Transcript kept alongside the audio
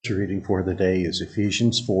scripture reading for the day is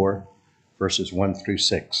Ephesians 4, verses 1 through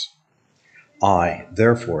 6. I,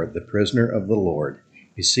 therefore, the prisoner of the Lord,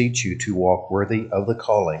 beseech you to walk worthy of the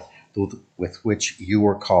calling with which you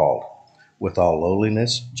were called, with all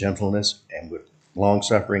lowliness, gentleness, and with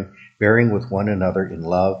longsuffering, bearing with one another in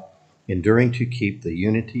love, enduring to keep the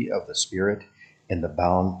unity of the Spirit in the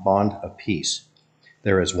bond of peace.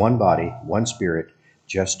 There is one body, one Spirit,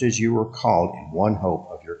 just as you were called in one hope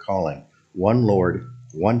of your calling, one Lord,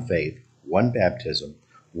 one faith, one baptism,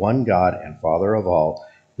 one God and Father of all,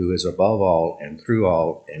 who is above all and through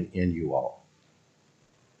all and in you all.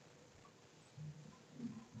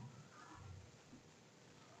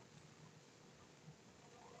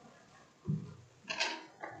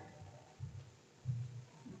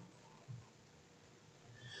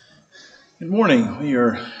 Good morning. We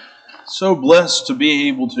are so blessed to be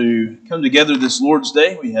able to come together this Lord's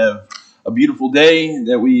Day. We have a beautiful day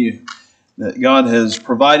that God has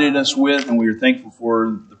provided us with, and we are thankful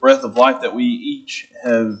for the breath of life that we each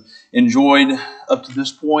have enjoyed up to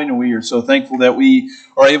this point, and we are so thankful that we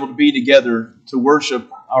are able to be together to worship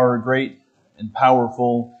our great and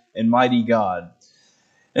powerful and mighty God.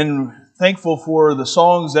 And thankful for the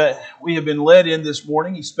songs that we have been led in this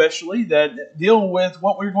morning, especially that deal with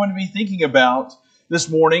what we're going to be thinking about this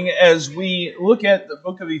morning as we look at the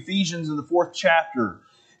book of Ephesians in the 4th chapter.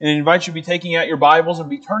 And I invite you to be taking out your Bibles and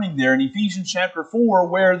be turning there in Ephesians chapter 4,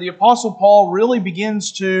 where the Apostle Paul really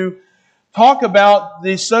begins to talk about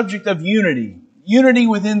the subject of unity. Unity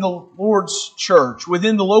within the Lord's church,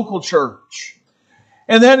 within the local church.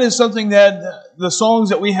 And that is something that the songs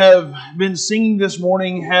that we have been singing this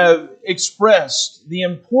morning have expressed, the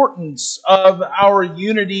importance of our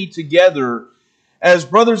unity together as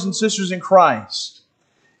brothers and sisters in Christ.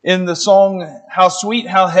 In the song, How Sweet,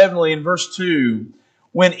 How Heavenly, in verse 2,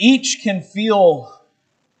 when each can feel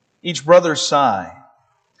each brother's sigh,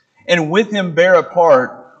 and with him bear a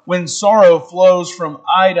part, when sorrow flows from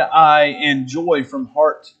eye to eye and joy from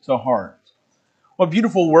heart to heart. What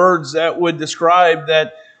beautiful words that would describe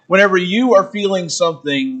that whenever you are feeling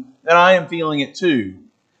something, that I am feeling it too.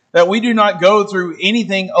 That we do not go through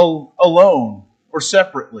anything alone or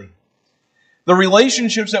separately. The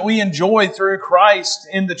relationships that we enjoy through Christ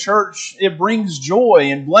in the church, it brings joy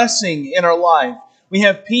and blessing in our life. We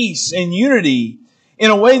have peace and unity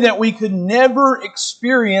in a way that we could never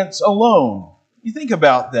experience alone. You think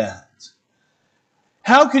about that.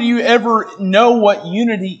 How could you ever know what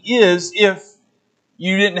unity is if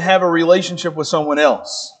you didn't have a relationship with someone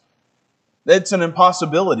else? That's an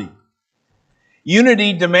impossibility.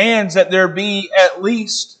 Unity demands that there be at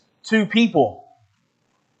least two people.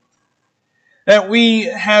 That we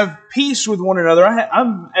have peace with one another.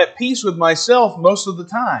 I'm at peace with myself most of the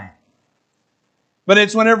time. But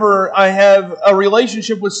it's whenever I have a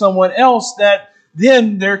relationship with someone else that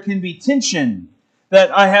then there can be tension,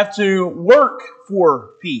 that I have to work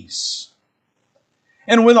for peace.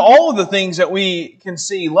 And with all of the things that we can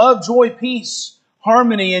see, love, joy, peace,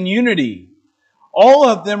 harmony, and unity, all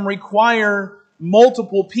of them require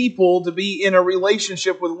multiple people to be in a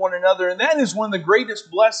relationship with one another. And that is one of the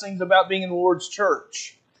greatest blessings about being in the Lord's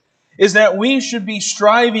church, is that we should be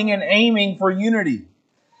striving and aiming for unity.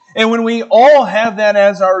 And when we all have that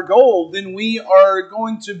as our goal, then we are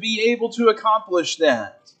going to be able to accomplish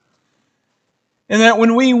that. And that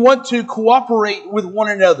when we want to cooperate with one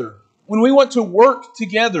another, when we want to work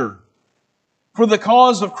together for the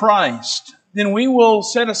cause of Christ, then we will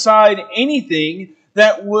set aside anything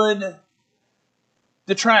that would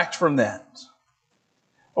detract from that.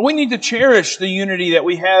 But we need to cherish the unity that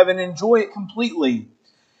we have and enjoy it completely.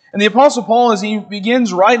 And the Apostle Paul, as he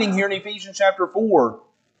begins writing here in Ephesians chapter 4,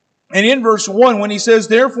 and in verse 1, when he says,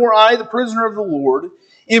 Therefore I, the prisoner of the Lord,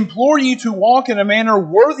 implore you to walk in a manner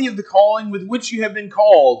worthy of the calling with which you have been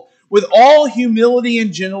called, with all humility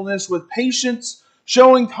and gentleness, with patience,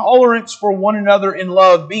 showing tolerance for one another in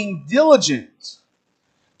love, being diligent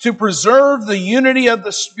to preserve the unity of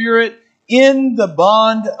the Spirit in the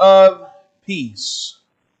bond of peace.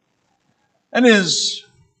 That is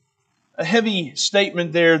a heavy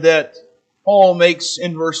statement there that Paul makes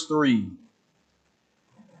in verse 3.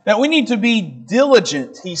 That we need to be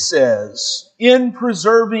diligent, he says, in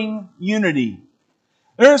preserving unity.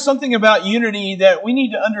 There is something about unity that we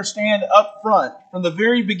need to understand up front from the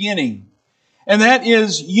very beginning. And that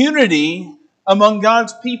is unity among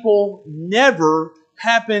God's people never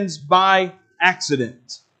happens by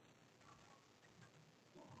accident.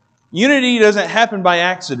 Unity doesn't happen by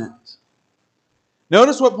accident.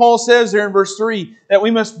 Notice what Paul says there in verse 3, that we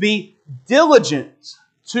must be diligent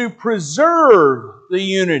to preserve the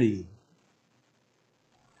unity.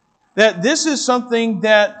 That this is something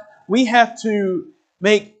that we have to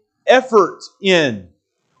make effort in.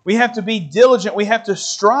 We have to be diligent. We have to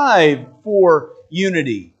strive for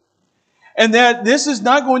unity. And that this is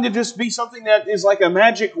not going to just be something that is like a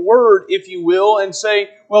magic word, if you will, and say,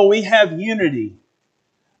 well, we have unity.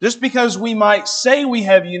 Just because we might say we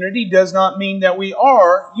have unity does not mean that we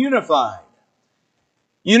are unified.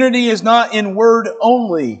 Unity is not in word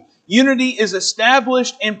only. Unity is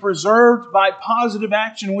established and preserved by positive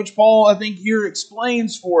action, which Paul, I think, here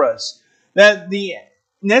explains for us. That the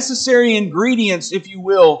necessary ingredients, if you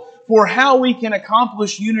will, for how we can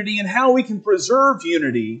accomplish unity and how we can preserve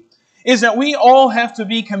unity is that we all have to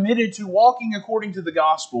be committed to walking according to the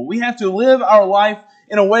gospel. We have to live our life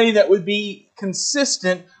in a way that would be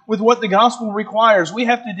consistent with what the gospel requires. We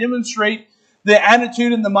have to demonstrate the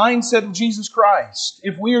attitude and the mindset of Jesus Christ.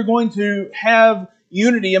 If we are going to have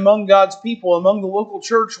unity among God's people, among the local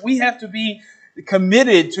church, we have to be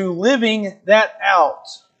committed to living that out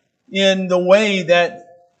in the way that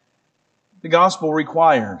the gospel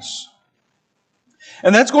requires.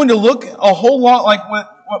 And that's going to look a whole lot like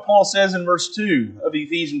what Paul says in verse 2 of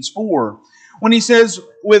Ephesians 4, when he says,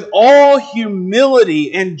 with all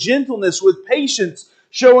humility and gentleness, with patience,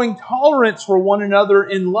 showing tolerance for one another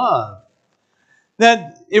in love.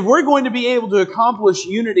 That if we're going to be able to accomplish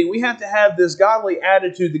unity, we have to have this godly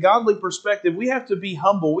attitude, the godly perspective. We have to be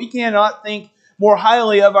humble. We cannot think more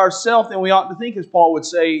highly of ourselves than we ought to think, as Paul would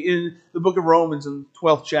say in the book of Romans in the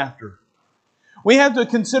 12th chapter. We have to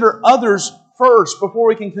consider others first before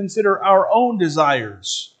we can consider our own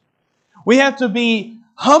desires. We have to be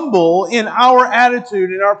humble in our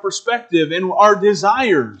attitude, in our perspective, in our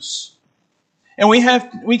desires. And we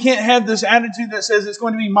can't have this attitude that says it's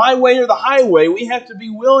going to be my way or the highway. We have to be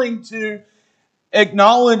willing to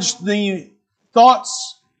acknowledge the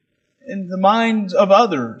thoughts and the minds of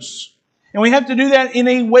others. And we have to do that in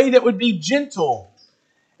a way that would be gentle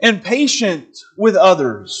and patient with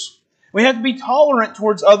others. We have to be tolerant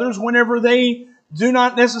towards others whenever they do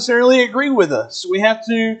not necessarily agree with us. We have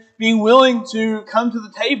to be willing to come to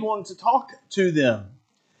the table and to talk to them.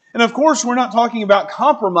 And of course, we're not talking about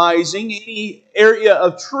compromising any area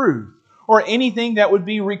of truth or anything that would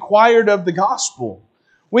be required of the gospel.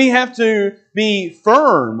 We have to be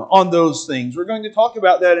firm on those things. We're going to talk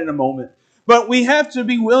about that in a moment. But we have to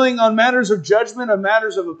be willing on matters of judgment, on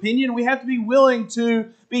matters of opinion. We have to be willing to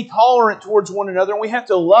be tolerant towards one another. And we have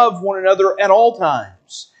to love one another at all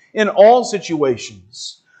times, in all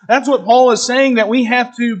situations. That's what Paul is saying, that we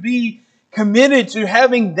have to be committed to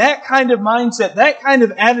having that kind of mindset, that kind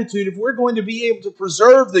of attitude. If we're going to be able to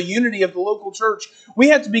preserve the unity of the local church, we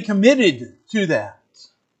have to be committed to that.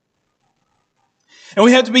 And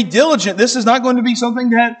we have to be diligent. This is not going to be something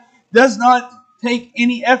that does not take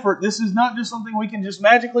any effort. This is not just something we can just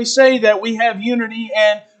magically say that we have unity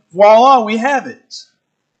and voila, we have it.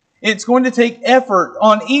 It's going to take effort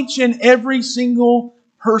on each and every single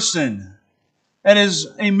person that is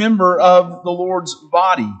a member of the Lord's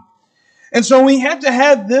body. And so we have to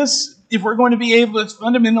have this if we're going to be able to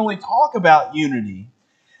fundamentally talk about unity.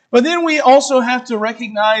 But then we also have to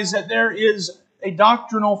recognize that there is a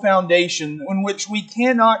doctrinal foundation in which we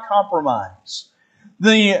cannot compromise.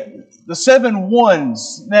 The 7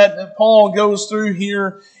 ones that Paul goes through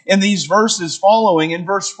here in these verses following in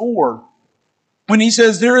verse 4, when he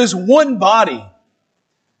says there is one body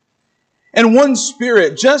and one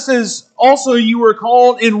Spirit, just as also you were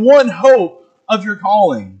called in one hope of your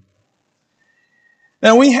calling.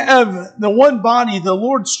 Now we have the one body, the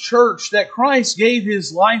Lord's church, that Christ gave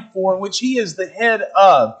His life for, in which He is the head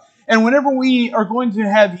of. And whenever we are going to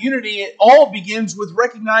have unity, it all begins with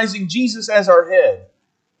recognizing Jesus as our head.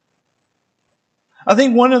 I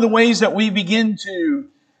think one of the ways that we begin to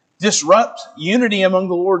disrupt unity among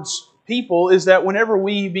the Lord's people is that whenever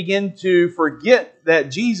we begin to forget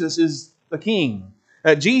that Jesus is the King,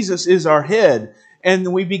 that Jesus is our head,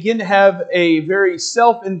 and we begin to have a very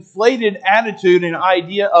self-inflated attitude and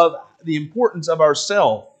idea of the importance of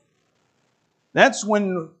ourself, that's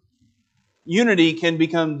when unity can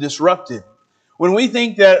become disrupted. When we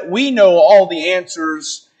think that we know all the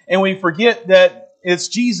answers and we forget that it's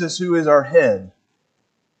Jesus who is our head.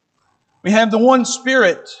 We have the one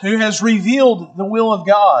Spirit who has revealed the will of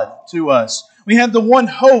God to us. We have the one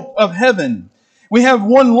hope of heaven. We have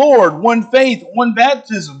one Lord, one faith, one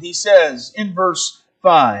baptism, he says in verse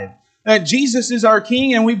 5. That Jesus is our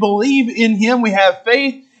King and we believe in Him, we have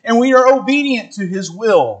faith, and we are obedient to His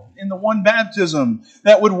will in the one baptism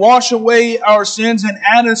that would wash away our sins and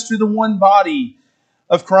add us to the one body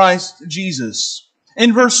of Christ Jesus.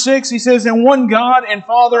 In verse 6, he says, and one God and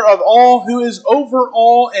Father of all, who is over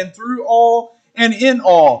all and through all and in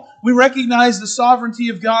all. We recognize the sovereignty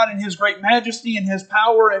of God and His great majesty and His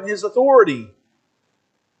power and His authority.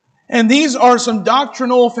 And these are some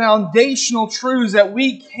doctrinal, foundational truths that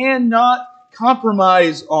we cannot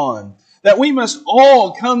compromise on, that we must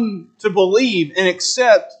all come to believe and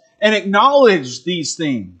accept and acknowledge these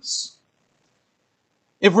things.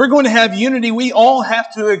 If we're going to have unity, we all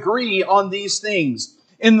have to agree on these things.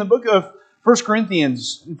 In the book of 1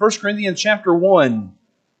 Corinthians, in 1 Corinthians chapter 1,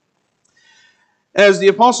 as the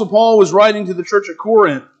Apostle Paul was writing to the church at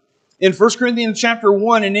Corinth, in 1 Corinthians chapter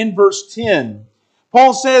 1 and in verse 10,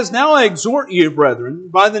 Paul says, "Now I exhort you, brethren,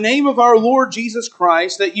 by the name of our Lord Jesus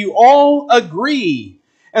Christ, that you all agree,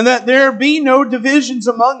 and that there be no divisions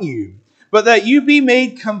among you, but that you be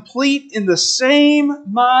made complete in the same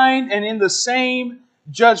mind and in the same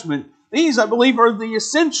judgment." These, I believe, are the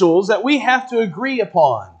essentials that we have to agree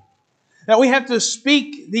upon. That we have to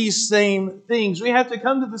speak these same things. We have to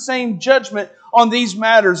come to the same judgment on these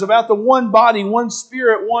matters about the one body, one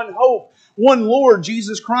Spirit, one hope, one Lord,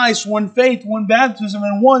 Jesus Christ, one faith, one baptism,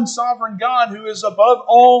 and one sovereign God who is above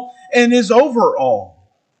all and is over all.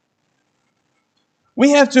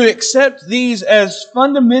 We have to accept these as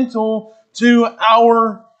fundamental to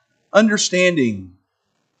our understanding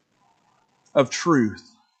of truth.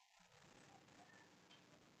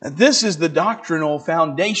 And this is the doctrinal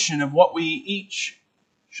foundation of what we each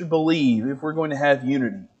should believe if we're going to have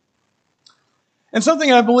unity. And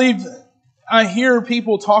something I believe I hear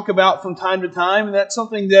people talk about from time to time, and that's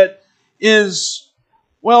something that is,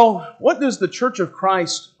 well, what does the Church of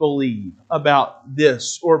Christ believe about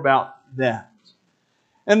this or about that?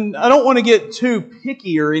 And I don't want to get too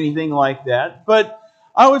picky or anything like that, but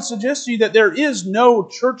I would suggest to you that there is no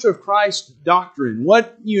Church of Christ doctrine.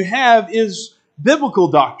 What you have is biblical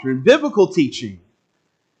doctrine, biblical teaching.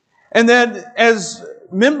 And that as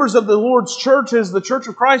members of the Lord's church, as the Church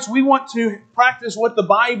of Christ, we want to practice what the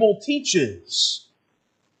Bible teaches.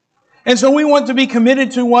 And so we want to be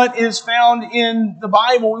committed to what is found in the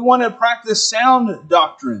Bible. We want to practice sound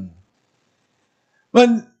doctrine. But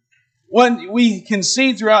what we can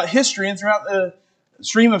see throughout history and throughout the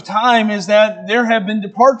stream of time is that there have been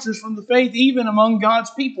departures from the faith even among God's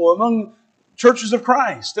people, among churches of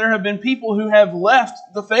Christ. There have been people who have left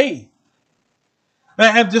the faith,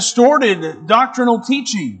 that have distorted doctrinal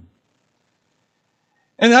teaching.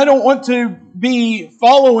 And I don't want to be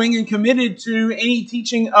following and committed to any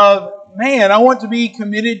teaching of man. I want to be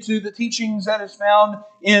committed to the teachings that is found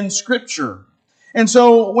in Scripture. And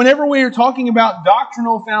so whenever we are talking about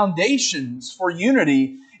doctrinal foundations for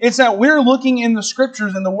unity, it's that we're looking in the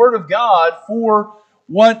Scriptures and the Word of God for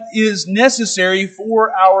what is necessary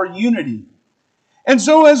for our unity. And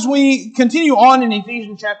so as we continue on in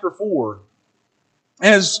Ephesians chapter 4,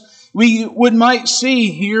 as we might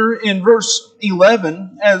see here in verse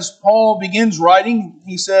 11, as Paul begins writing,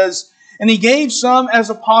 he says, "And he gave some as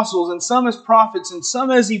apostles, and some as prophets, and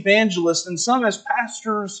some as evangelists, and some as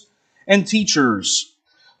pastors and teachers,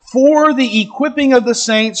 for the equipping of the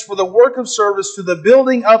saints, for the work of service, to the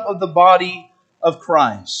building up of the body of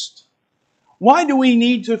Christ." Why do we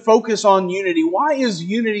need to focus on unity? Why is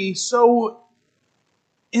unity so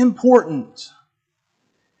important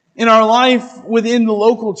in our life within the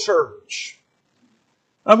local church?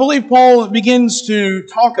 I believe Paul begins to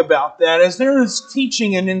talk about that as there is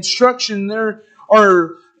teaching and instruction. There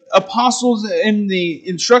are apostles and the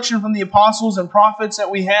instruction from the apostles and prophets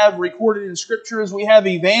that we have recorded in Scripture, as we have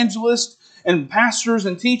evangelists and pastors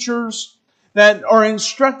and teachers that are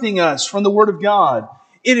instructing us from the Word of God.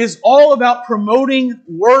 It is all about promoting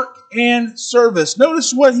work and service.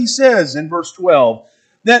 Notice what he says in verse 12.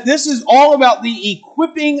 That this is all about the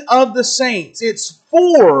equipping of the saints. It's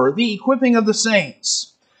for the equipping of the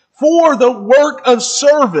saints, for the work of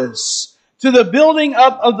service, to the building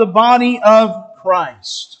up of the body of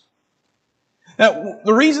Christ. Now,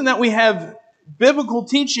 the reason that we have biblical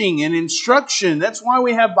teaching and instruction, that's why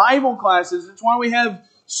we have Bible classes, that's why we have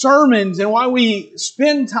sermons, and why we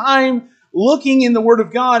spend time looking in the Word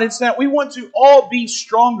of God, it's that we want to all be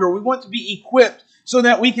stronger. We want to be equipped so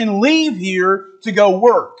that we can leave here to go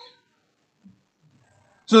work.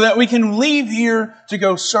 So that we can leave here to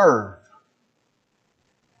go serve.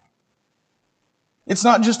 It's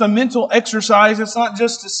not just a mental exercise. It's not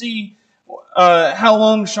just to see how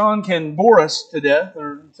long Sean can bore us to death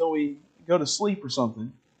or until we go to sleep or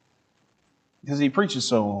something, because he preaches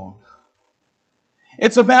so long.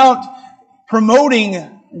 It's about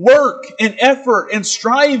promoting work and effort and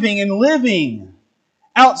striving and living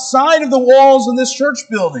outside of the walls of this church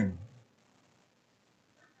building.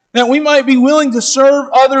 That we might be willing to serve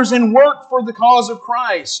others and work for the cause of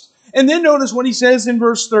Christ. And then notice what he says in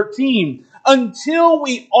verse 13. Until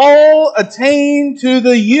we all attain to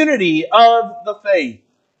the unity of the faith.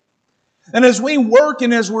 And as we work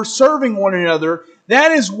and as we're serving one another,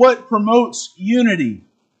 That is what promotes unity.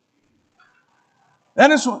 That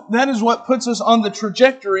is what puts us on the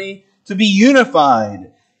trajectory to be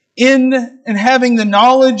unified in and having the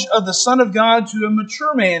knowledge of the Son of God to a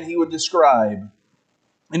mature man, he would describe.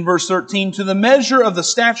 In verse 13, to the measure of the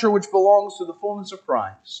stature which belongs to the fullness of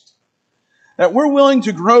Christ. That we're willing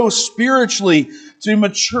to grow spiritually, to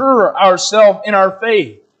mature ourselves in our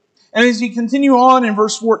faith. And as you continue on in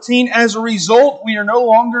verse 14, as a result, we are no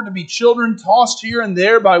longer to be children tossed here and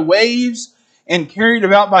there by waves and carried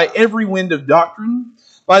about by every wind of doctrine,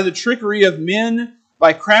 by the trickery of men,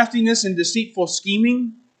 by craftiness and deceitful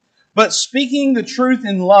scheming. But speaking the truth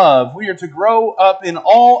in love, we are to grow up in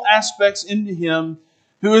all aspects into Him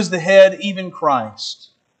who is the head, even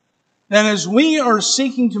Christ. Then as we are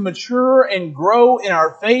seeking to mature and grow in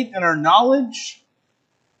our faith and our knowledge,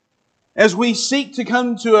 as we seek to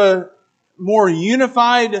come to a more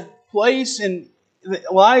unified place in the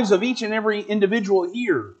lives of each and every individual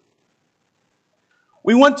here,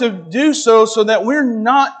 we want to do so that we're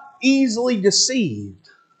not easily deceived.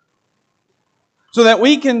 So that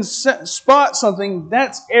we can spot something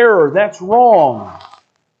that's error, that's wrong.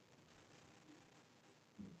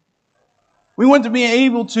 We want to be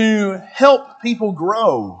able to help people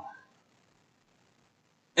grow.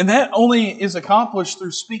 And that only is accomplished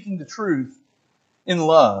through speaking the truth in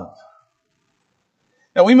love.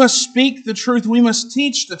 That we must speak the truth, we must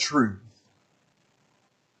teach the truth.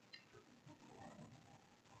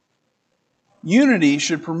 Unity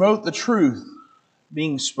should promote the truth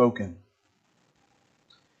being spoken.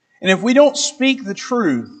 And if we don't speak the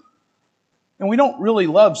truth, then we don't really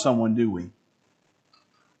love someone, do we?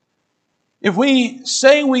 If we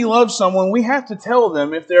say we love someone, we have to tell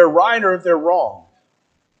them if they're right or if they're wrong.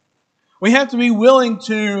 We have to be willing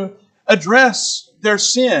to address their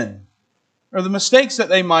sin or the mistakes that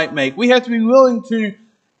they might make. We have to be willing to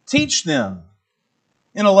teach them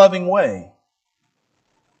in a loving way.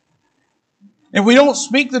 If we don't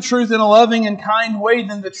speak the truth in a loving and kind way,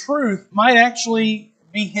 then the truth might actually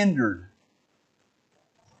be hindered.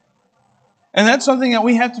 And that's something that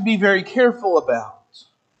we have to be very careful about.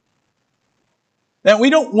 That we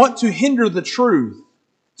don't want to hinder the truth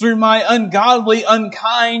through my ungodly,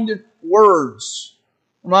 unkind words,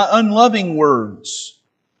 my unloving words.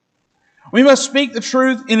 We must speak the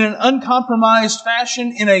truth in an uncompromised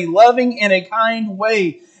fashion, in a loving and a kind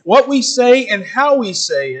way. What we say and how we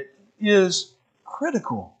say it is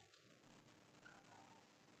critical.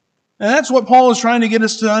 And that's what Paul is trying to get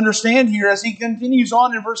us to understand here as he continues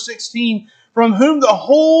on in verse 16, from whom the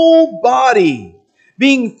whole body,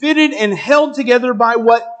 being fitted and held together by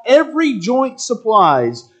what every joint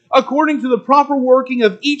supplies, according to the proper working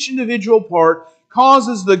of each individual part,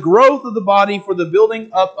 causes the growth of the body for the building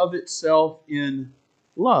up of itself in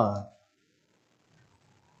love.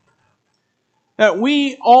 That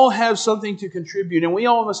we all have something to contribute, and we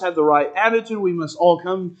all must have the right attitude. We must all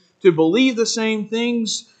come to believe the same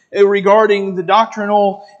things regarding the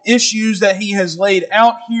doctrinal issues that he has laid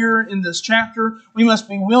out here in this chapter. We must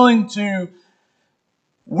be willing to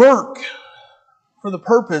work for the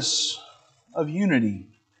purpose of unity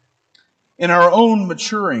in our own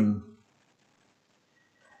maturing.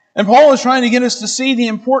 And Paul is trying to get us to see the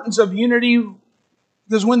importance of unity,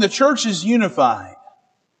 because when the church is unified,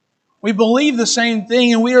 we believe the same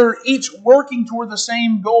thing and we are each working toward the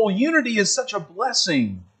same goal. Unity is such a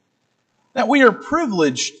blessing that we are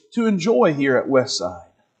privileged to enjoy here at Westside.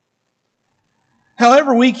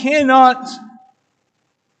 However, we cannot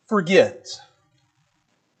forget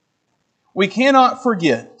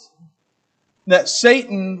that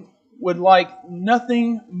Satan would like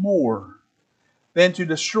nothing more than to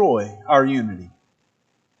destroy our unity.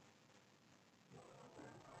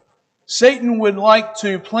 Satan would like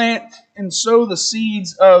to plant and sow the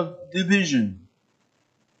seeds of division.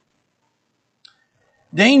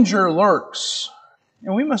 Danger lurks,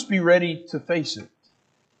 and we must be ready to face it.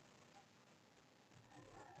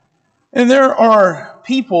 And there are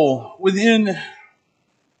people within the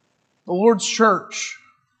Lord's church,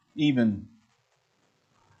 even,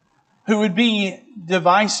 who would be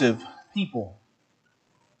divisive people.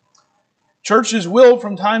 Churches will,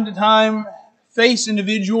 from time to time, face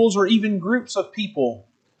individuals or even groups of people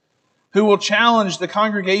who will challenge the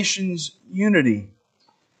congregation's unity.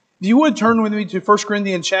 If you would turn with me to 1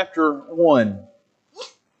 Corinthians chapter 1.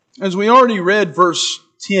 As we already read verse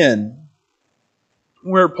 10,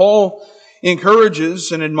 where Paul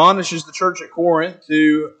encourages and admonishes the church at Corinth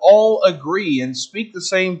to all agree and speak the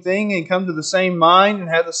same thing and come to the same mind and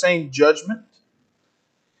have the same judgment.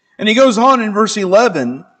 And he goes on in verse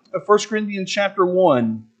 11 of 1 Corinthians chapter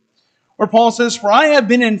 1, where Paul says, "For I have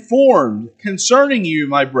been informed concerning you,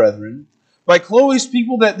 my brethren, by Chloe's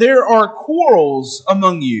people that there are quarrels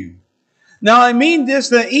among you. Now I mean this,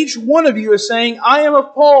 that each one of you is saying, I am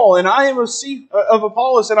of Paul, and I am of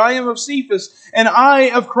Apollos, and I am of Cephas, and I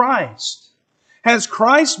of Christ. Has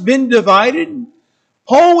Christ been divided?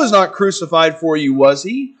 Paul was not crucified for you, was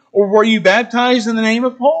he? Or were you baptized in the name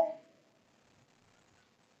of Paul?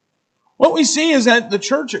 What we see is that the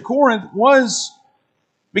church at Corinth was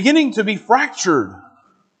beginning to be fractured.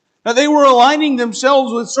 That they were aligning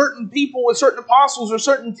themselves with certain people, with certain apostles or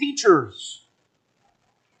certain teachers.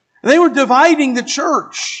 They were dividing the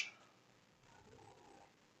church.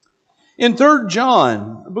 In 3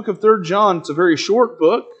 John, the book of 3 John, it's a very short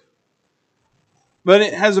book, but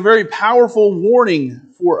it has a very powerful warning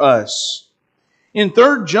for us. In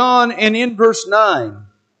 3 John and in verse 9,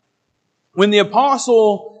 when the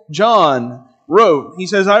apostle John wrote, he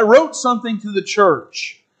says, I wrote something to the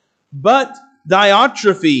church, but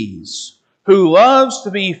Diotrephes, who loves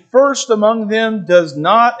to be first among them, does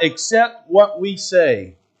not accept what we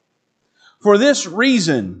say. For this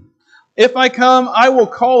reason, if I come, I will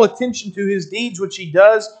call attention to his deeds which he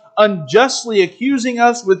does, unjustly accusing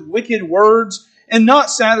us with wicked words. And not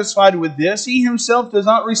satisfied with this, he himself does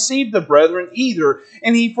not receive the brethren either,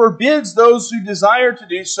 and he forbids those who desire to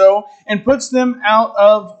do so, and puts them out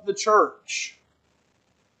of the church.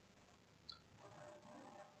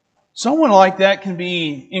 Someone like that can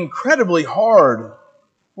be incredibly hard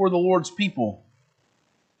for the Lord's people.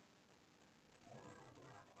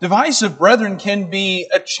 Divisive brethren can be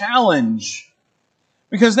a challenge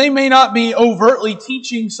because they may not be overtly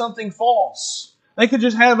teaching something false. They could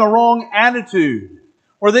just have a wrong attitude.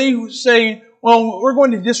 Or they say, well, we're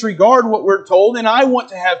going to disregard what we're told and I want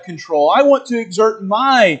to have control. I want to exert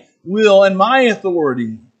my will and my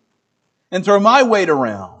authority and throw my weight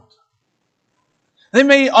around. They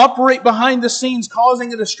may operate behind the scenes,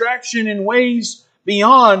 causing a distraction in ways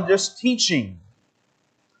beyond just teaching.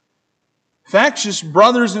 Factious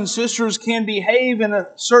brothers and sisters can behave in a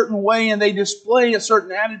certain way and they display a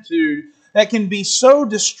certain attitude that can be so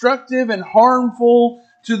destructive and harmful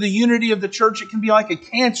to the unity of the church. It can be like a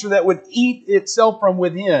cancer that would eat itself from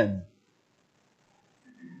within.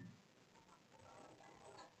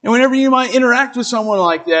 And whenever you might interact with someone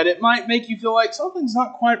like that, it might make you feel like something's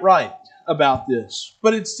not quite right about this.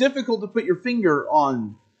 But it's difficult to put your finger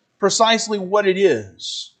on precisely what it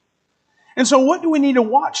is. And so what do we need to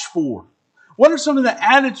watch for? What are some of the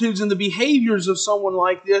attitudes and the behaviors of someone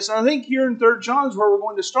like this? And I think here in 3 John is where we're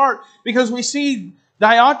going to start, because we see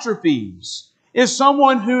Diotrephes is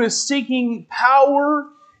someone who is seeking power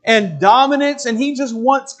and dominance, and he just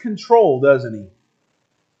wants control, doesn't he?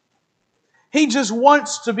 He just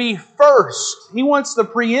wants to be first. He wants the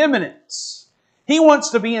preeminence. He wants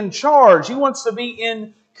to be in charge. He wants to be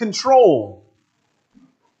in control.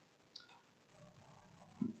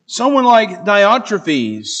 Someone like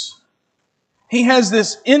Diotrephes, he has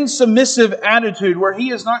this insubmissive attitude where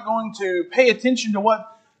he is not going to pay attention to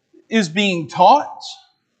what is being taught.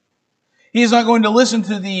 He is not going to listen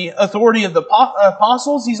to the authority of the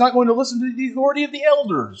apostles. He's not going to listen to the authority of the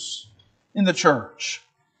elders in the church.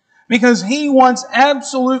 Because he wants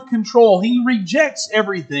absolute control. He rejects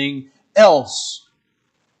everything else.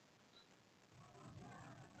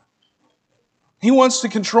 He wants to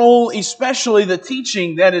control especially the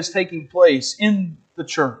teaching that is taking place in the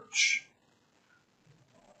church.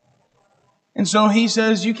 And so he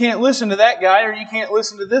says, you can't listen to that guy or you can't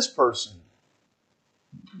listen to this person.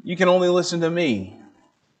 You can only listen to me.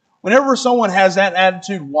 Whenever someone has that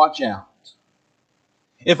attitude, watch out.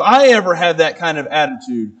 If I ever have that kind of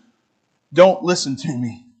attitude, don't listen to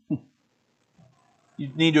me. You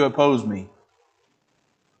need to oppose me.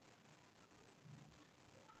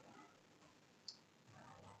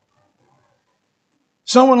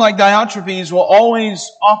 Someone like Diotrephes will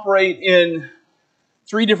always operate in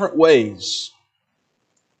 3 different ways.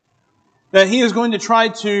 That he is going to try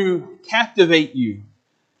to captivate you.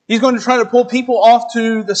 He's going to try to pull people off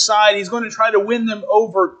to the side. He's going to try to win them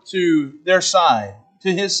over to their side,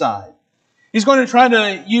 to his side. He's going to try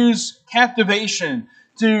to use captivation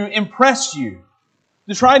to impress you,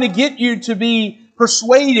 to try to get you to be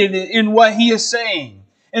persuaded in what he is saying.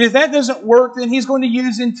 And if that doesn't work, then he's going to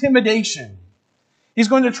use intimidation. He's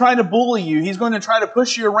going to try to bully you. He's going to try to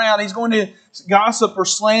push you around. He's going to gossip or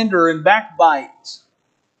slander and backbite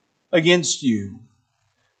against you,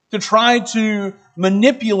 to try to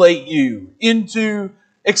manipulate you into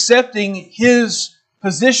accepting his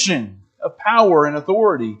position of power and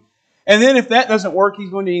authority. And then if that doesn't work, he's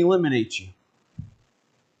going to eliminate you.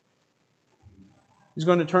 He's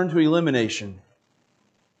going to turn to elimination.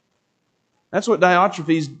 That's what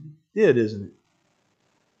Diotrephes did, isn't it?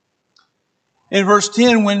 In verse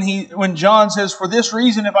 10, when John says, "For this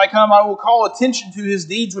reason, if I come, I will call attention to his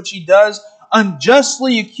deeds which he does,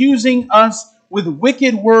 unjustly accusing us with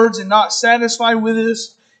wicked words and not satisfied with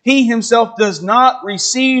us, he himself does not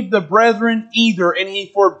receive the brethren either, and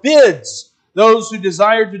he forbids those who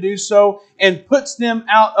desire to do so and puts them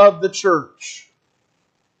out of the church."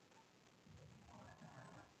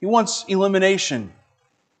 He wants elimination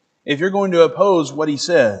if you're going to oppose what he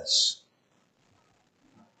says.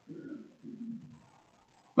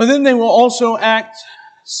 But then they will also act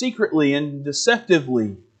secretly and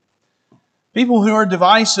deceptively. People who are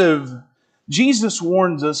divisive, Jesus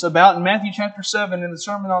warns us about in Matthew chapter 7 in the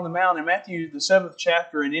Sermon on the Mount, in Matthew the 7th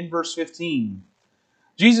chapter and in verse 15.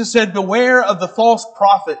 Jesus said, "Beware of the false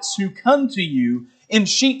prophets who come to you in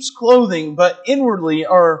sheep's clothing, but inwardly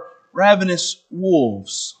are ravenous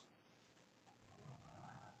wolves."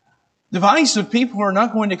 Divisive people are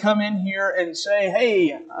not going to come in here and say,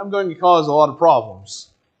 "Hey, I'm going to cause a lot of problems."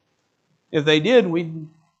 If they did, we'd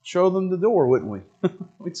show them the door, wouldn't we?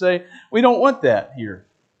 We'd say, "We don't want that here."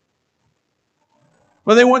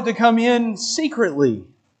 But they want to come in secretly.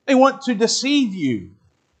 They want to deceive you.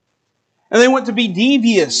 And they want to be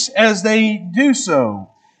devious as they do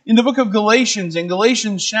so. In the book of Galatians, in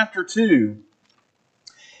Galatians chapter 2,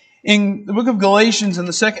 in the book of Galatians in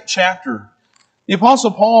the 2nd chapter, the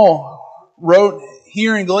Apostle Paul wrote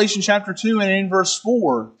here in Galatians chapter 2 and in verse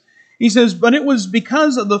 4, he says, "But it was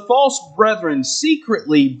because of the false brethren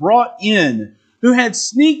secretly brought in, who had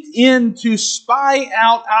sneaked in to spy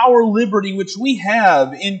out our liberty which we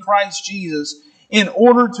have in Christ Jesus, in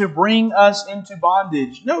order to bring us into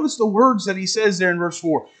bondage." Notice the words that he says there in verse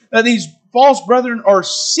 4, that these false brethren are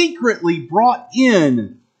secretly brought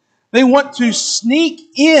in. They want to sneak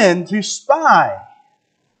in to spy.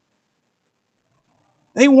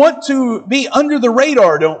 They want to be under the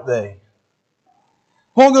radar, don't they?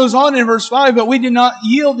 Paul goes on in verse 5, "But we did not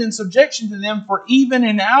yield in subjection to them for even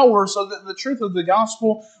an hour, so that the truth of the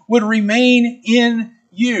gospel would remain in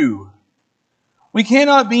you." We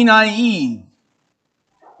cannot be naive.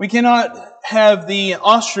 We cannot have the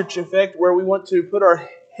ostrich effect where we want to put our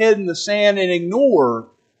head in the sand and ignore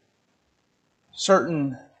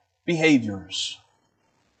certain behaviors.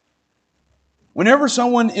 Whenever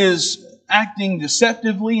someone is acting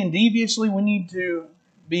deceptively and deviously, we need to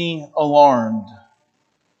be alarmed.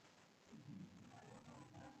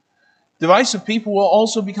 Divisive people will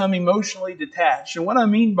also become emotionally detached. And what I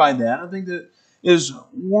mean by that, I think that is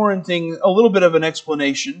warranting a little bit of an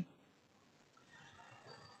explanation,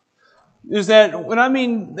 is that when I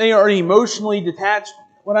mean they are emotionally detached,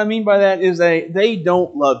 what I mean by that is they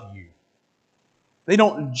don't love you. They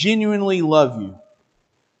don't genuinely love you.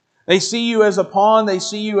 They see you as a pawn. They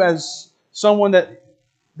see you as someone that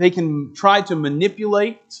they can try to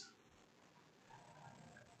manipulate.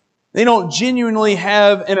 They don't genuinely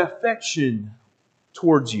have an affection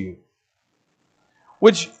towards you,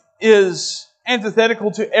 which is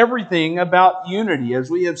antithetical to everything about unity, as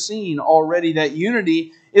we have seen already, that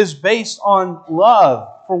unity is based on love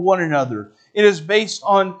for one another. It is based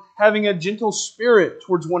on having a gentle spirit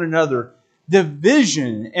towards one another.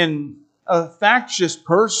 Division and a factious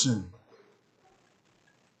person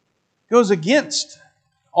goes against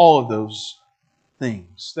all of those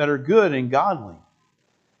things that are good and godly.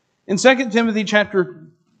 In 2 Timothy chapter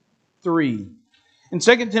 3,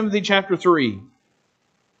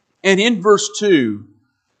 and in verse 2,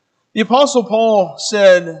 the Apostle Paul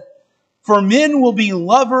said, "For men will be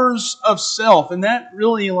lovers of self." And that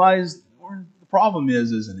really lies where the problem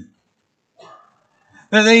is, isn't it?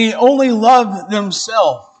 That they only love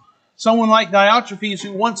themselves. Someone like Diotrephes,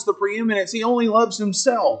 who wants the preeminence, he only loves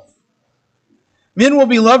himself. Men will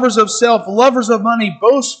be lovers of self, lovers of money,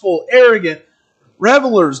 boastful, arrogant,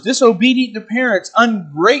 revelers, disobedient to parents,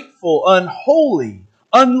 ungrateful, unholy,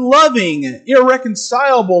 unloving,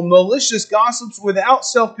 irreconcilable, malicious gossips, without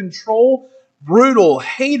self-control, brutal,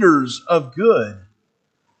 haters of good,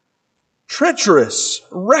 treacherous,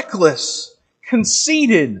 reckless,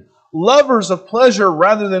 conceited, lovers of pleasure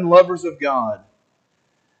rather than lovers of God.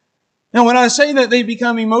 Now, when I say that they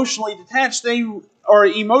become emotionally detached, they are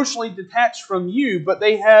emotionally detached from you, but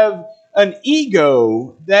they have an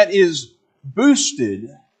ego that is boosted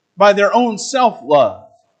by their own self-love.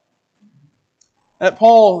 That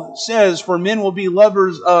Paul says, "For men will be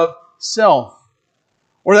lovers of self,"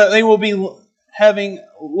 or that they will be having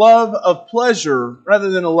love of pleasure rather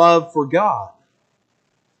than a love for God.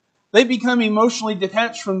 They become emotionally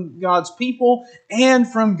detached from God's people and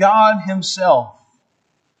from God Himself.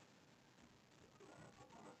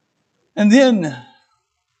 And then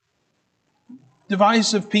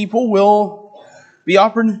divisive people will be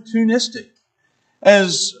opportunistic.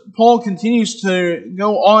 as Paul continues to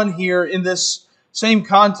go on here in this same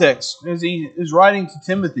context as he is writing to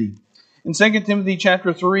Timothy. In 2 Timothy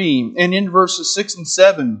chapter 3 and in verses 6 and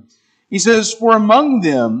 7, he says, "For among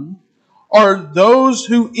them are those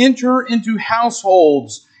who enter into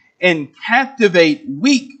households and captivate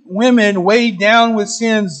weak women weighed down with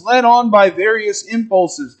sins, led on by various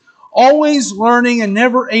impulses, always learning and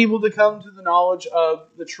never able to come to the knowledge of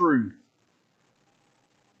the truth."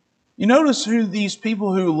 You notice who these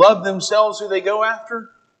people who love themselves, who they go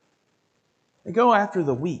after? They go after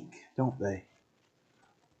the weak, don't they?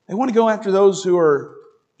 They want to go after those who are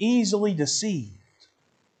easily deceived.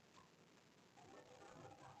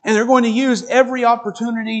 And they're going to use every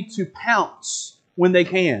opportunity to pounce when they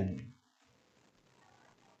can.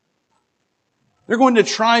 They're going to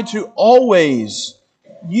try to always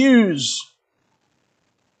use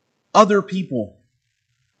other people.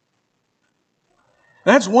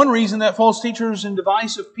 That's one reason that false teachers and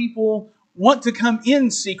divisive people want to come in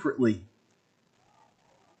secretly.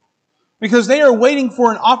 Because they are waiting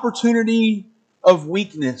for an opportunity of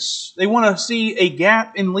weakness. They want to see a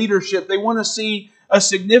gap in leadership. They want to see a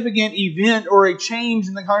significant event or a change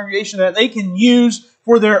in the congregation that they can use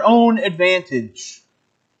for their own advantage.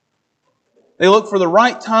 They look for the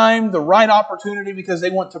right time, the right opportunity, because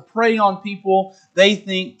they want to prey on people they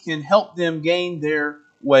think can help them gain their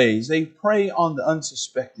ways. They prey on the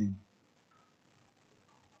unsuspecting.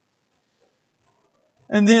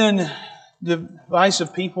 And then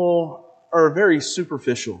divisive people are very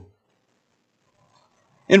superficial.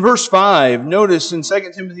 In verse 5, notice in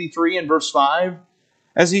 2 Timothy 3 and verse 5,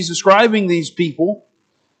 as he's describing these people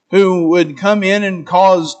who would come in and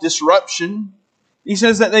cause disruption, he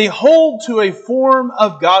says that they hold to a form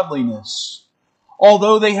of godliness,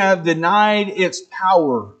 although they have denied its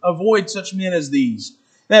power. Avoid such men as these.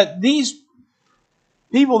 That these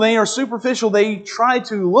people, they are superficial. They try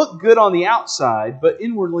to look good on the outside, but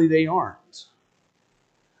inwardly they aren't.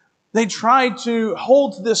 They try to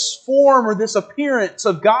hold to this form or this appearance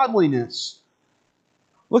of godliness.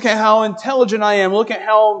 Look at how intelligent I am. Look at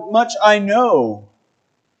how much I know.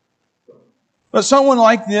 But someone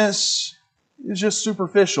like this is just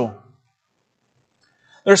superficial.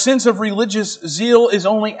 Their sense of religious zeal is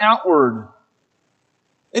only outward.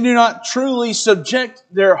 They do not truly subject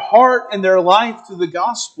their heart and their life to the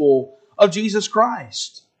gospel of Jesus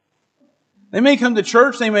Christ. They may come to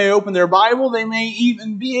church, they may open their Bible, they may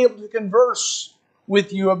even be able to converse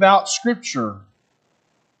with you about Scripture.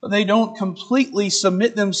 But they don't completely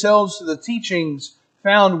submit themselves to the teachings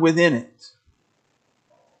found within it.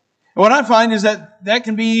 And what I find is that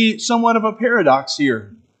can be somewhat of a paradox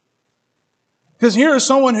here. Because here is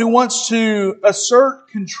someone who wants to assert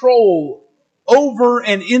control over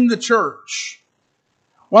and in the church,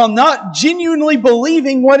 while not genuinely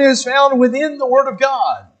believing what is found within the Word of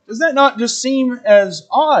God. Does that not just seem as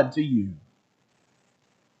odd to you?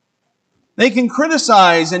 They can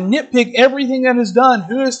criticize and nitpick everything that is done,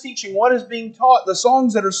 who is teaching, what is being taught, the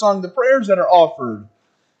songs that are sung, the prayers that are offered.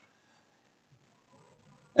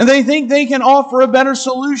 And they think they can offer a better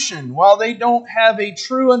solution while they don't have a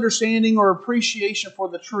true understanding or appreciation for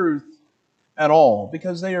the truth at all,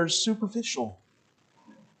 because they are superficial.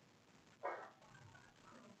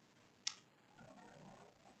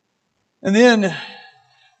 And then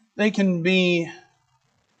they can be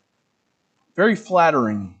very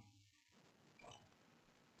flattering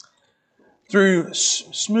through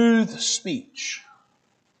smooth speech.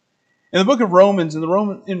 In the book of Romans,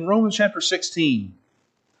 in Romans chapter 16,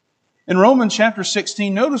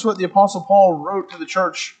 notice what the Apostle Paul wrote to the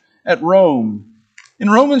church at Rome. In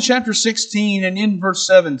Romans chapter 16 and in verse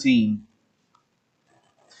 17,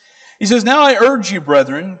 he says, "Now I urge you,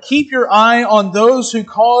 brethren, keep your eye on those who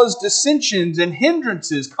cause dissensions and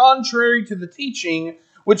hindrances contrary to the teaching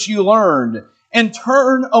which you learned, and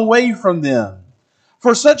turn away from them.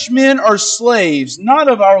 For such men are slaves, not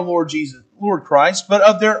of our Lord Christ, but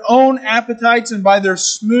of their own appetites, and by their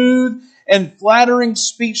smooth and flattering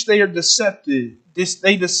speech they are deceptive.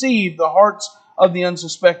 They deceive the hearts of the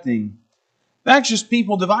unsuspecting." Factious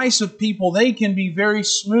people, divisive people, they can be very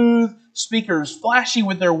smooth speakers, flashy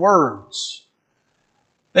with their words.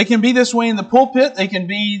 They can be this way in the pulpit. They can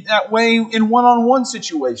be that way in one-on-one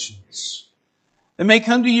situations. They may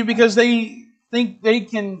come to you because they think they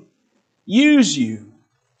can use you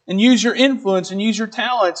and use your influence and use your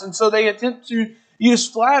talents, and so they attempt to use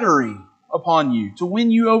flattery upon you to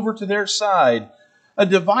win you over to their side. A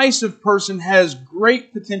divisive person has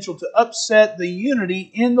great potential to upset the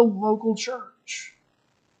unity in the local church.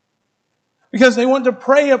 Because they want to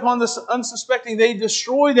prey upon the unsuspecting. They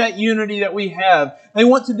destroy that unity that we have. They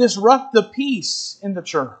want to disrupt the peace in the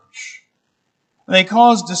church. They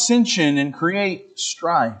cause dissension and create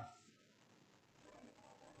strife.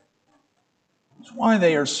 That's why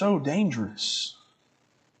they are so dangerous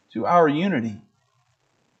to our unity.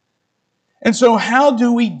 And so how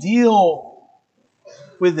do we deal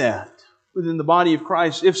with that within the body of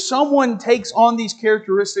Christ? If someone takes on these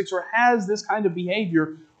characteristics or has this kind of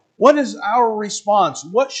behavior, what is our response?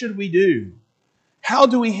 What should we do? How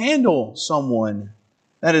do we handle someone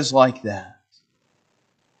that is like that?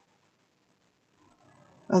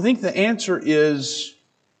 I think the answer is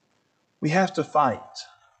we have to fight.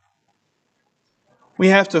 We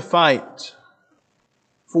have to fight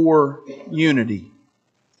for unity.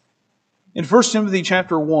 In 1 Timothy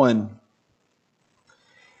chapter 1,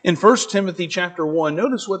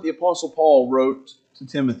 notice what the Apostle Paul wrote to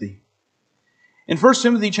Timothy. In 1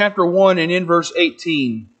 Timothy chapter 1 and in verse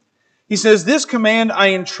 18, he says, "This command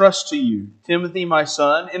I entrust to you, Timothy, my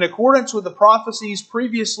son, in accordance with the prophecies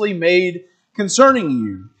previously made concerning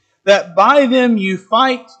you, that by them you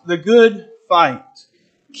fight the good fight,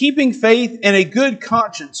 keeping faith and a good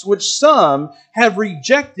conscience, which some have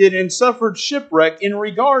rejected and suffered shipwreck in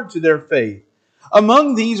regard to their faith.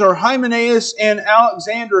 Among these are Hymenaeus and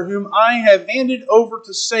Alexander, whom I have handed over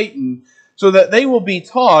to Satan, so that they will be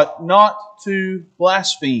taught not to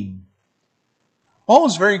blaspheme." Paul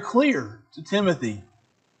is very clear to Timothy,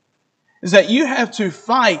 is that you have to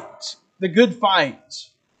fight the good fight.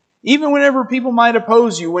 Even whenever people might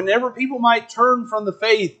oppose you, whenever people might turn from the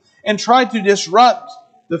faith and try to disrupt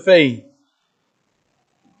the faith,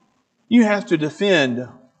 you have to defend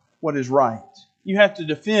what is right. You have to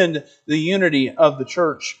defend the unity of the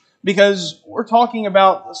church. Because we're talking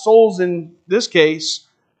about the souls in this case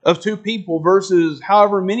of two people versus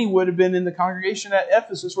however many would have been in the congregation at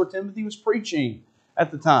Ephesus where Timothy was preaching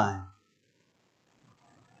at the time.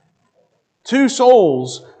 Two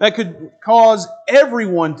souls that could cause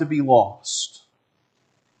everyone to be lost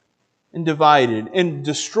and divided and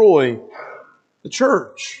destroy the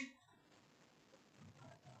church.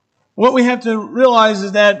 What we have to realize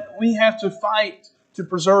is that we have to fight to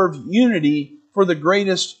preserve unity for the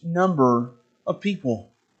greatest number of people.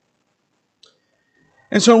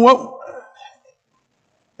 And so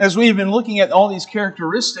as we've been looking at all these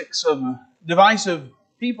characteristics of divisive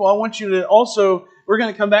people, I want you to also, we're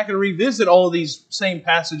going to come back and revisit all of these same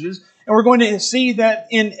passages, and we're going to see that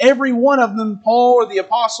in every one of them, Paul or the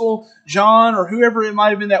Apostle John or whoever it might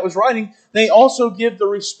have been that was writing, they also give the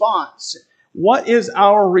response. What is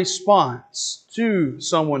our response to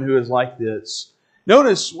someone who is like this?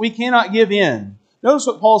 Notice, we cannot give in. Notice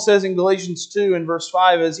what Paul says in Galatians 2 and verse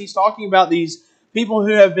 5 as he's talking about these people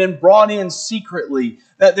who have been brought in secretly,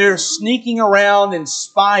 that they're sneaking around and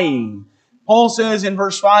spying. Paul says in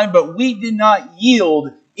verse 5, "But we did not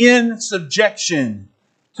yield in subjection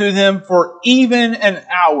to them for even an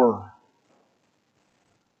hour."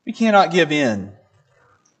 We cannot give in.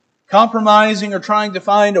 Compromising or trying to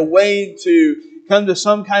find a way to come to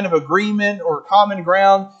some kind of agreement or common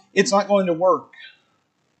ground, it's not going to work.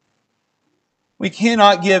 We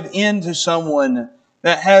cannot give in to someone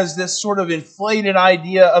that has this sort of inflated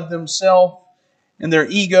idea of themselves and their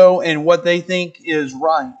ego and what they think is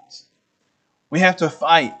right. We have to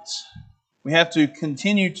fight. We have to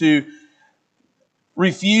continue to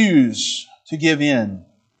refuse to give in.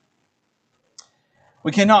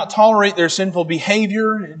 We cannot tolerate their sinful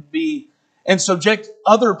behavior and subject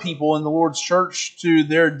other people in the Lord's church to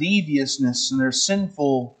their deviousness and their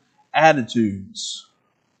sinful attitudes.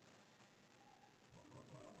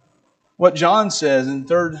 What John says in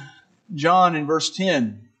 3 John in verse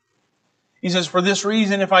 10, he says, "For this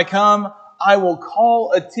reason, if I come, I will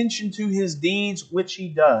call attention to his deeds which he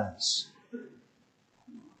does."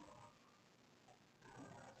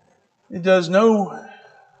 It does no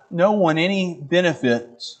one any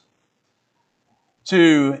benefit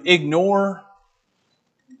to ignore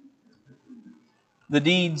the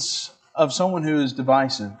deeds of someone who is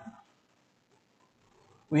divisive.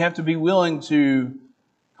 We have to be willing to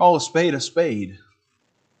call a spade a spade.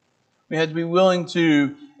 We have to be willing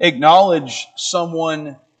to acknowledge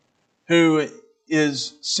someone who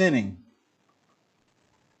is sinning.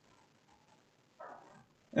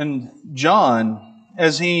 And John,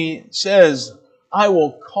 as he says, "I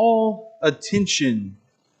will call attention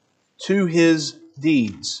to his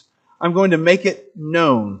deeds." I'm going to make it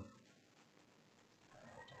known.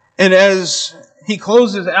 And as he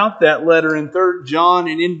closes out that letter in 3 John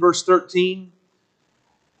and in verse 13,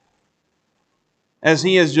 as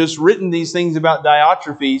he has just written these things about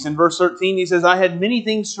Diotrephes, in verse 13 he says, "I had many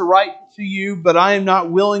things to write to you, but I am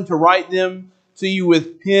not willing to write them to you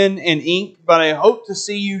with pen and ink, but I hope to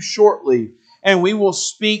see you shortly, and we will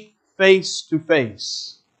speak face to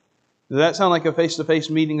face." Does that sound like a face-to-face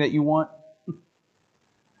meeting that you want?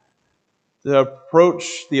 To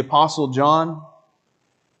approach the Apostle John,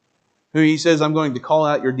 who he says, I'm going to call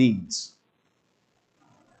out your deeds.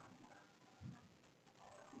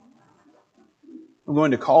 I'm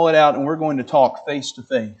going to call it out and we're going to talk face to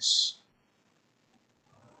face.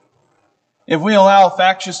 If we allow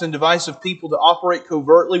factious and divisive people to operate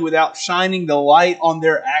covertly without shining the light on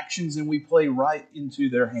their actions, then we play right into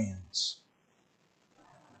their hands.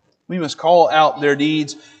 We must call out their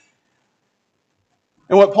deeds.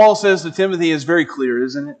 And what Paul says to Timothy is very clear,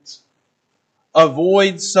 isn't it?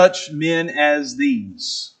 Avoid such men as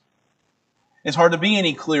these. It's hard to be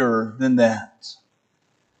any clearer than that.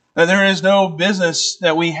 That there is no business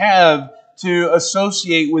that we have to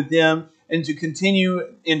associate with them and to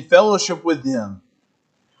continue in fellowship with them.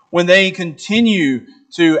 When they continue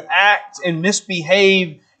to act and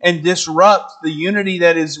misbehave and disrupt the unity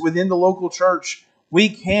that is within the local church, we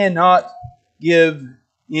cannot give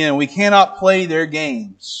in. We cannot play their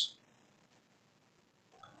games.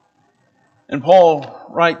 And Paul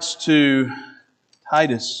writes to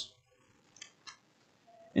Titus.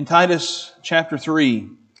 In Titus chapter 3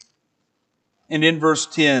 and in verse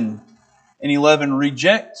 10 and 11,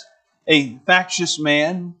 reject a factious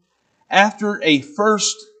man after a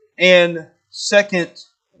first and second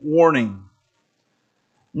warning,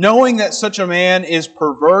 knowing that such a man is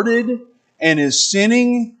perverted and is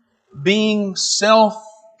sinning, being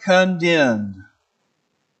self-condemned.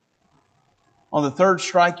 On the third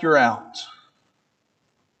strike, you're out.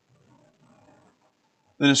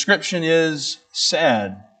 The description is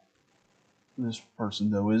sad for this person,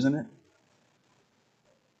 though, isn't it?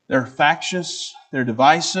 They're factious, they're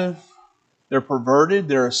divisive, they're perverted,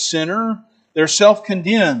 they're a sinner, they're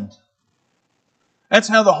self-condemned. That's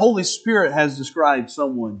how the Holy Spirit has described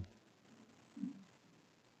someone.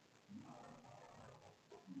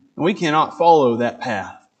 And we cannot follow that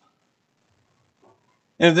path.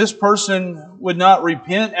 And if this person would not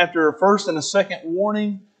repent after a first and a second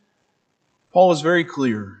warning, Paul is very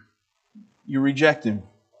clear. You reject him.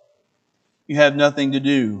 You have nothing to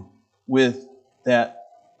do with that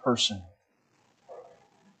person.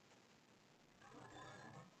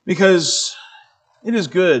 Because it is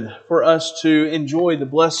good for us to enjoy the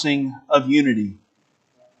blessing of unity.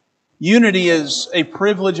 Unity is a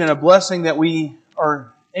privilege and a blessing that we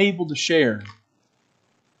are able to share.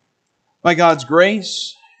 By God's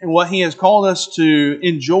grace and what He has called us to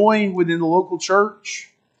enjoy within the local church.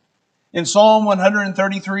 In Psalm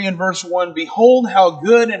 133 and verse 1, behold how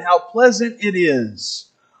good and how pleasant it is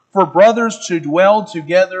for brothers to dwell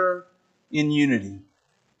together in unity.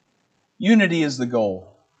 Unity is the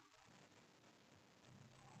goal.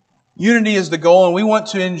 Unity is the goal, and we want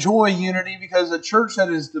to enjoy unity because a church that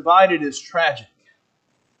is divided is tragic.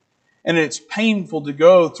 And it's painful to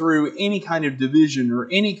go through any kind of division or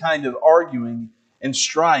any kind of arguing and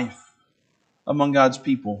strife among God's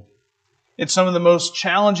people. It's some of the most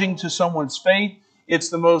challenging to someone's faith. It's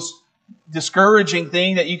the most discouraging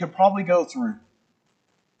thing that you could probably go through.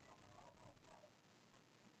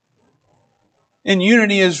 And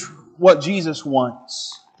unity is what Jesus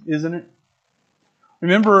wants, isn't it?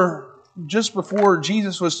 Remember, just before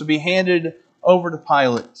Jesus was to be handed over to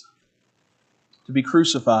Pilate to be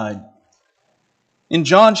crucified, in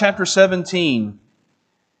John chapter 17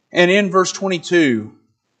 and in verse 22,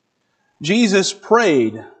 Jesus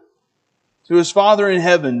prayed to His Father in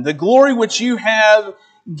heaven, the glory which you have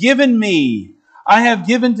given me, I have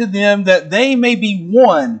given to them that they may be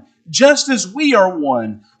one, just as we are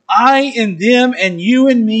one. I in them and you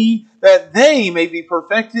in me, that they may be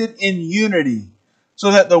perfected in unity,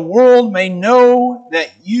 so that the world may know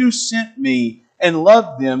that you sent me and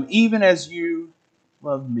loved them even as you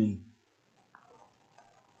loved me.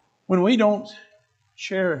 When we don't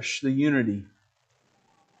cherish the unity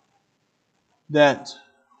that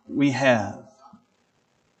we have,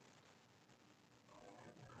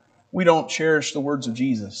 we don't cherish the words of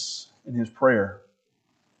Jesus in His prayer.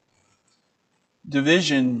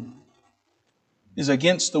 Division is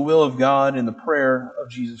against the will of God and the prayer of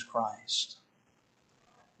Jesus Christ.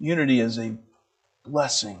 Unity is a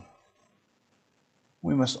blessing.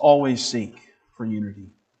 We must always seek for unity.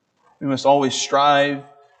 We must always strive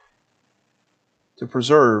to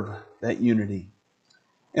preserve that unity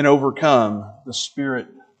and overcome the spirit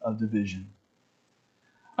of division.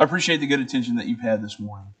 I appreciate the good attention that you've had this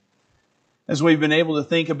morning. As we've been able to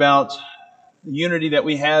think about the unity that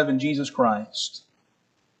we have in Jesus Christ.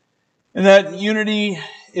 And that unity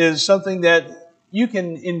is something that you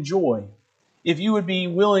can enjoy if you would be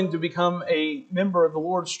willing to become a member of the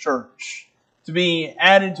Lord's church, to be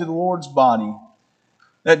added to the Lord's body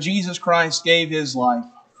that Jesus Christ gave His life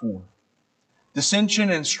for. Dissension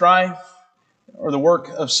and strife are the work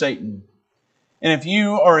of Satan. And if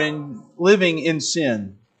you are living in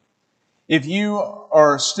sin, if you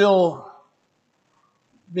are still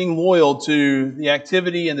being loyal to the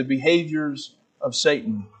activity and the behaviors of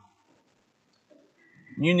Satan,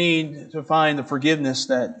 you need to find the forgiveness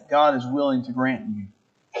that God is willing to grant you.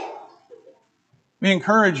 We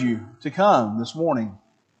encourage you to come this morning,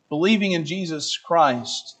 believing in Jesus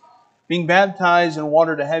Christ, being baptized in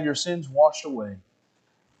water to have your sins washed away.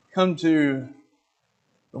 Come to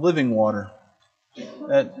the living water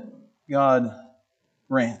that God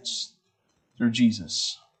grants through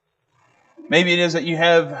Jesus. Maybe it is that you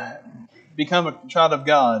have become a child of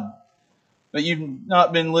God, but you've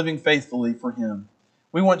not been living faithfully for Him.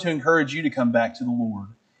 We want to encourage you to come back to the Lord,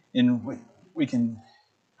 and we can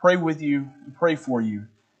pray with you, pray for you,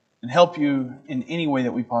 and help you in any way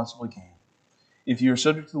that we possibly can. If you are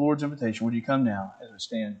subject to the Lord's invitation, would you come now as we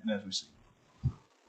stand and as we sing?